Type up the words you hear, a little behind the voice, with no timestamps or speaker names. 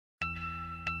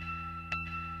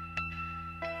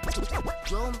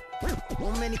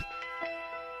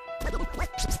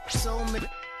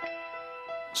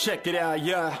Check it out,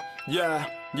 yeah.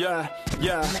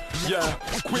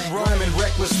 Quit rhyming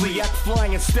recklessly, act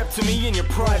flying and step to me in your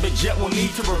private jet. Will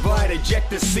need to provide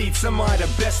ejector seats. Am I the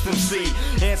best MC?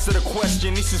 Answer the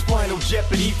question, this is final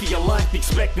jeopardy for your life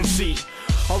expectancy.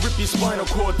 I'll rip your spinal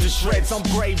cord to shreds. I'm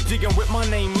grave digging with my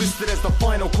name listed as the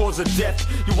final cause of death.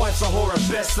 Your wife's a whore at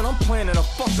best, and I'm planning to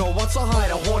fuck her once I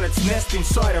hide a hornet's nest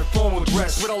inside her formal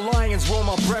dress. With a lion's roll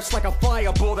my breaths like a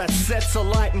fireball that sets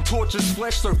alight and tortures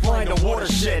flesh, so find a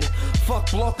watershed.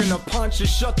 Fuck blocking the punches,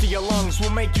 shut to your lungs.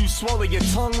 Will make you swallow your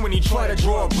tongue when you try to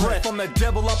draw a breath. I'm the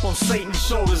devil up on Satan's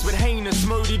shoulders with heinous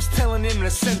motives, telling him to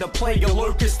send a plague of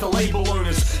locusts to label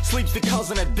owners. Sleeps the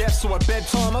cousin of death, so at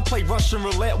bedtime I play Russian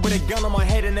roulette with a gun on my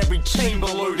head and every chamber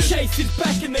loaded. Chase is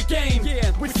back in the game, yeah.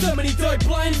 With so many dope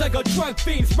lines, I got drug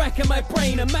fiends racking my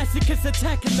brain. A masochist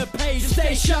attacking the page.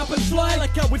 Stay sharp and fly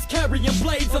like I was carrying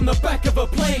blades on the back of a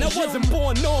plane. I wasn't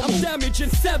born normal, I'm damaged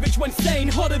and savage when sane.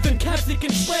 Hotter than capsicum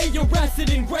spray, your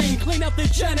acid and rain. Clean out the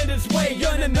janitor's way,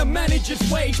 earning the manager's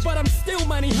wage. But I'm still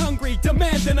money hungry,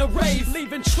 demanding a raise.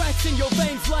 Leaving tracks in your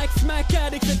veins like smack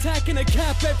addicts attacking a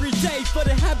cap every day for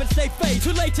the habits they face.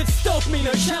 Too late to stop me,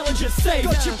 no challenges safe.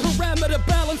 Got your parameter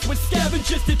balance with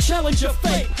scavengers to challenge your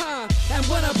fate. And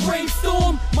when I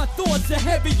brainstorm, my thoughts are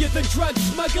heavier than drug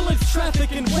smugglers,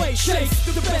 traffic and weight. Chase,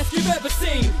 the best you've ever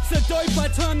seen. So dope I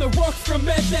turn the rocks from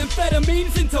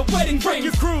methamphetamines into wedding rings.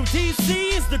 Your crew,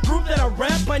 DC is the group that I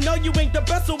rap. I know you ain't the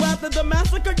best, so after the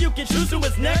massacre you can choose who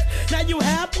is next. Now you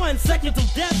have 1 second till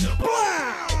death.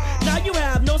 Blah! Now you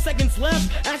have no seconds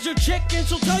left. Ask your chick and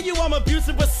she'll tell you I'm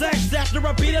abusive with sex. After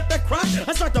I beat up that crotch,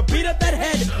 I start to beat up that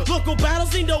head. Local battle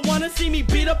scene don't wanna see me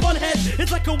beat up on head.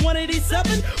 It's like a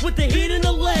 187 with the heat and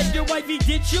the lead. Your wifey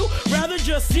ditch you, rather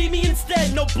just see me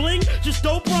instead. No bling, just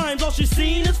dope rhymes, all she's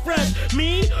seeing is fresh.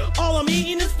 Me, all I'm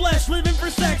eating is flesh, living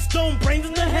for sex. Stone brains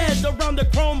in the head, around the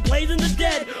chrome blazing the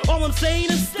dead. All I'm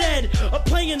saying instead of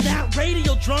playing that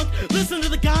radio drunk, listen to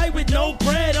the guy with no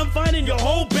bread. I'm finding your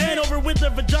whole band over with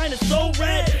their vagina so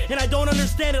red, and I don't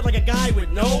understand it like a guy with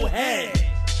no head.